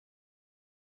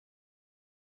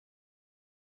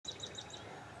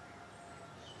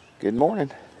Good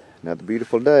morning. Another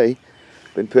beautiful day.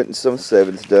 Been putting some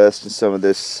sevens dust and some of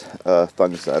this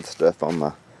fungicide stuff on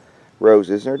my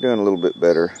roses. They're doing a little bit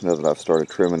better now that I've started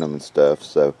trimming them and stuff,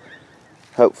 so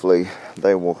hopefully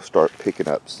they will start picking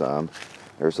up some.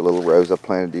 There's a little rose I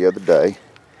planted the other day.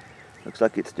 Looks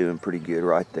like it's doing pretty good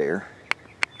right there.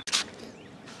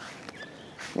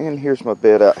 And here's my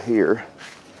bed out here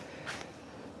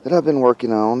that I've been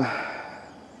working on.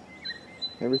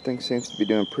 Everything seems to be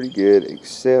doing pretty good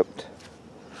except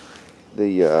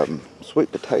the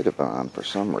sweet potato vine. For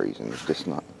some reason it's just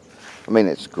not, I mean,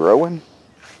 it's growing,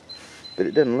 but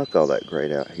it doesn't look all that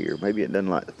great out here. Maybe it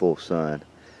doesn't like the full sun.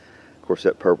 Of course,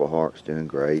 that purple heart's doing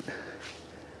great.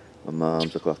 My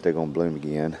mom's look like they're gonna bloom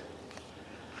again.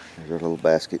 There's our little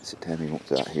baskets that Tammy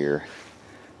wants out here.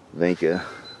 Vinca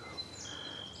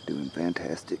doing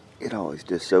fantastic. It always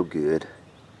does so good.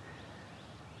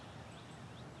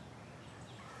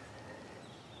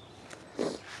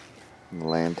 And the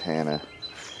lantana,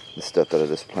 the stuff that I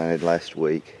just planted last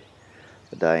week,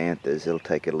 the dianthus, it'll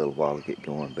take it a little while to get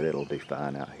going, but it'll do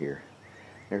fine out here.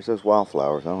 There's those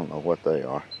wildflowers. I don't know what they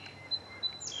are,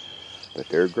 but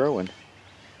they're growing.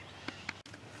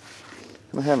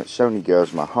 And I haven't shown you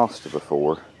guys my hosta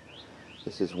before.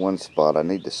 This is one spot. I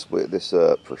need to split this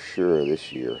up for sure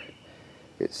this year.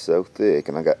 It's so thick,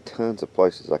 and I got tons of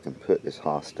places I can put this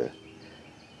hosta.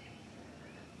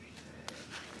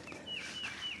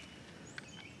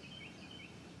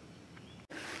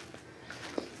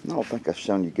 I don't think I've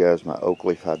shown you guys my oak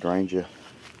leaf hydrangea.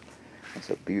 That's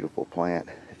a beautiful plant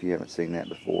if you haven't seen that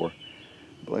before.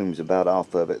 Blooms about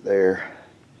off of it there,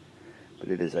 but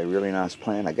it is a really nice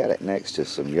plant. I got it next to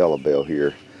some yellow bell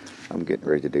here. I'm getting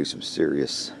ready to do some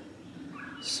serious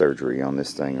surgery on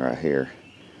this thing right here.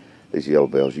 These yellow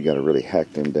bells, you got to really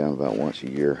hack them down about once a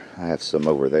year. I have some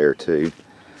over there too.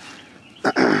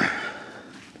 I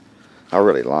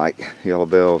really like yellow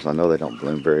bells. I know they don't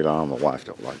bloom very long. My wife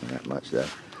don't like them that much though,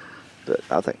 but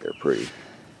I think they're pretty.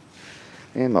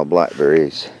 And my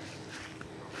blackberries,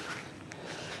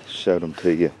 showed them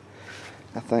to you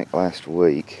I think last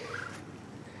week.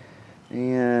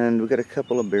 And we got a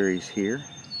couple of berries here.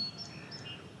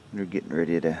 They're getting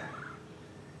ready to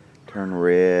turn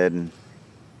red and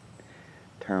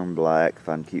turn black if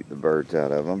I can keep the birds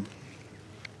out of them.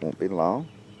 Won't be long.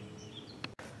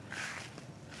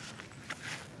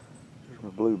 There's my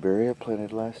blueberry I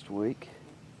planted last week.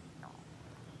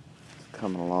 It's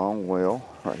coming along well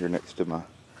right here next to my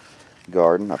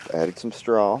garden. I've added some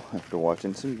straw after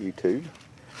watching some YouTube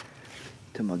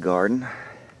to my garden.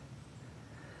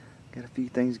 Got a few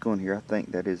things going here. I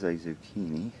think that is a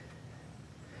zucchini.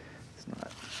 It's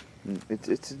not.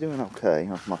 It's doing okay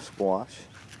off my squash.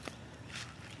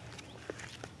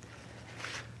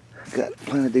 Got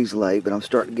planted these late, but I'm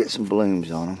starting to get some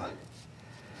blooms on them.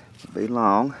 Won't be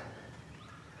long.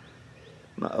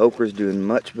 My okra's doing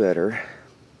much better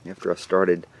after I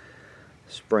started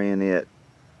spraying it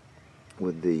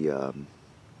with the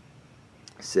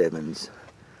sevens.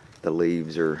 The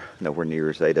leaves are nowhere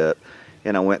near as ate up,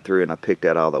 and I went through and I picked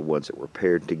out all the ones that were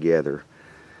paired together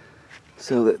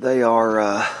so that they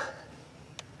are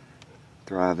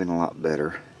thriving a lot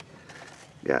better.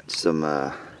 Got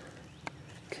some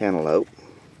cantaloupe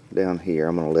down here.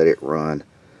 I'm gonna let it run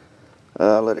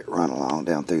along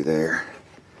down through there.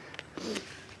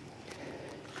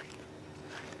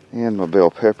 And my bell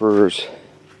peppers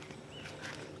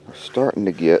are starting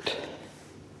to get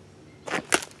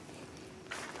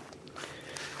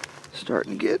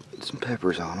some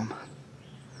peppers on them.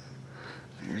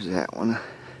 There's that one.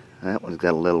 That one's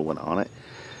got a little one on it.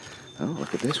 Oh,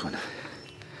 look at this one.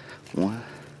 One,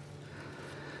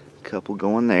 couple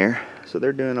going there. So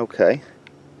they're doing okay.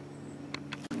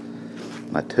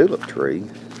 My tulip tree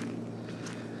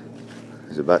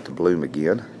is about to bloom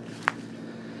again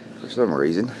for some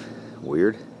reason.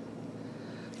 Weird.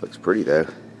 Looks pretty though.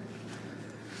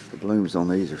 The blooms on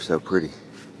these are so pretty.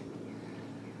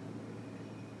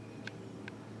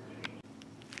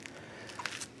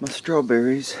 My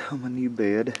strawberries on my new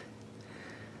bed that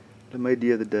I made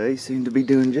the other day seem to be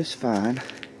doing just fine.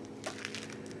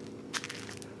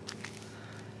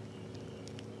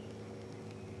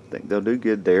 I think they'll do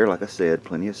good there. Like I said,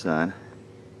 plenty of sun.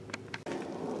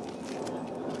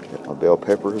 Got my bell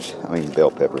peppers,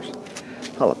 jalapeno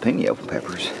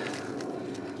peppers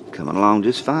coming along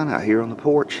just fine out here on the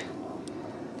porch.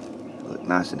 Look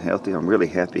nice and healthy. I'm really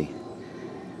happy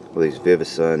with these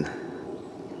Vivasun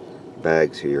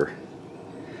bags here.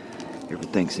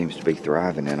 Everything seems to be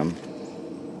thriving in them.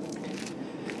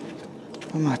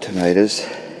 On my tomatoes,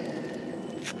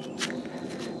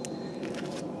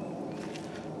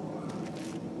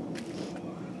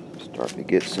 starting to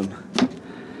get some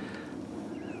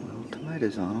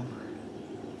potatoes on them.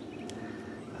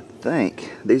 I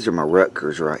think these are my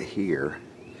Rutgers right here.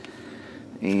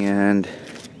 And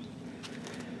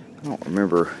I don't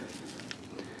remember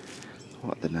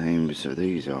what the names of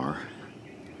these are.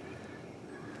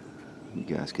 You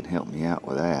guys can help me out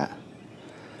with that.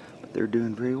 But they're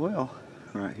doing very well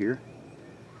right here.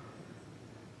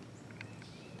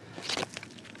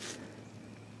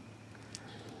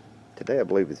 Today I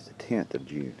believe it's the 10th of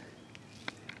June.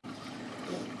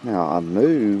 Now I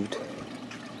moved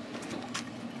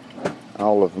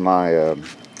all of my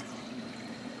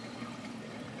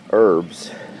herbs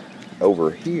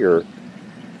over here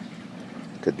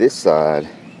to this side.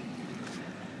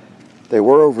 They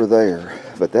were over there,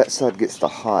 but that side gets the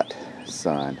hot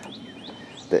sun,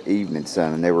 the evening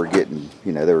sun, and they were getting,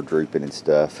 you know, they were drooping and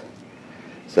stuff.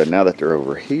 So now that they're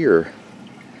over here,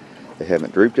 they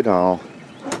haven't drooped at all.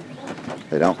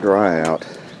 They don't dry out.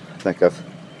 I think I've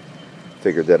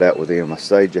figured that out with them. My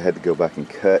sage, I had to go back and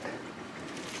cut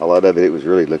a lot of it. It was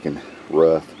really looking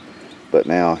rough, but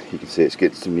now you can see it's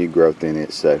getting some new growth in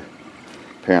it, so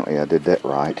apparently I did that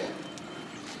right.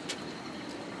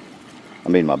 I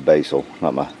mean my basil,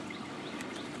 not my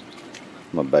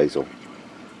basil,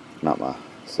 not my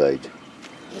sage.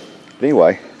 But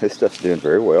anyway, this stuff's doing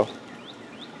very well.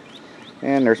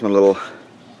 And there's my little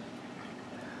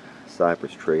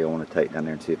cypress tree I want to take down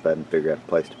there and see if I can figure out a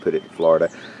place to put it in Florida.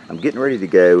 I'm getting ready to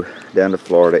go down to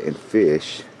Florida and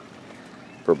fish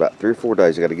for about 3 or 4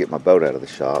 days. I got to get my boat out of the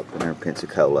shop there in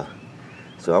Pensacola.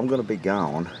 So I'm going to be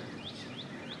gone.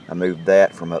 I moved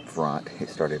that from up front. It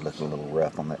started looking a little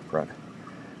rough on that front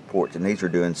porch, and these are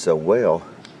doing so well.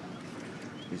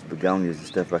 These begonias and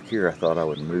stuff back here, I thought I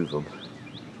would move them.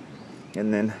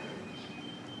 And then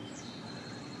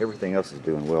everything else is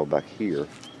doing well back here.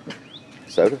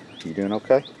 Soda, you doing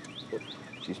okay?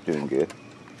 She's doing good.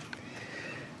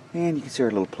 And you can see our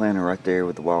little planter right there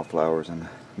with the wildflowers in the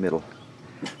middle.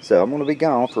 So I'm going to be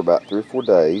gone for about 3 or 4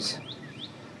 days.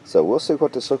 So we'll see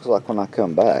what this looks like when I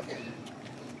come back.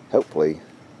 Hopefully,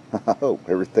 I hope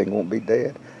everything won't be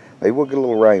dead. Maybe we'll get a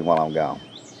little rain while I'm gone.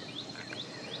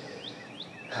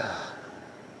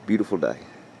 Beautiful day.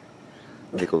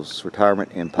 Nichols Retirement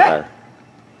Empire.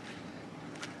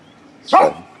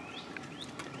 So,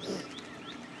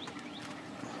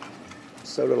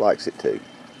 Soda likes it too.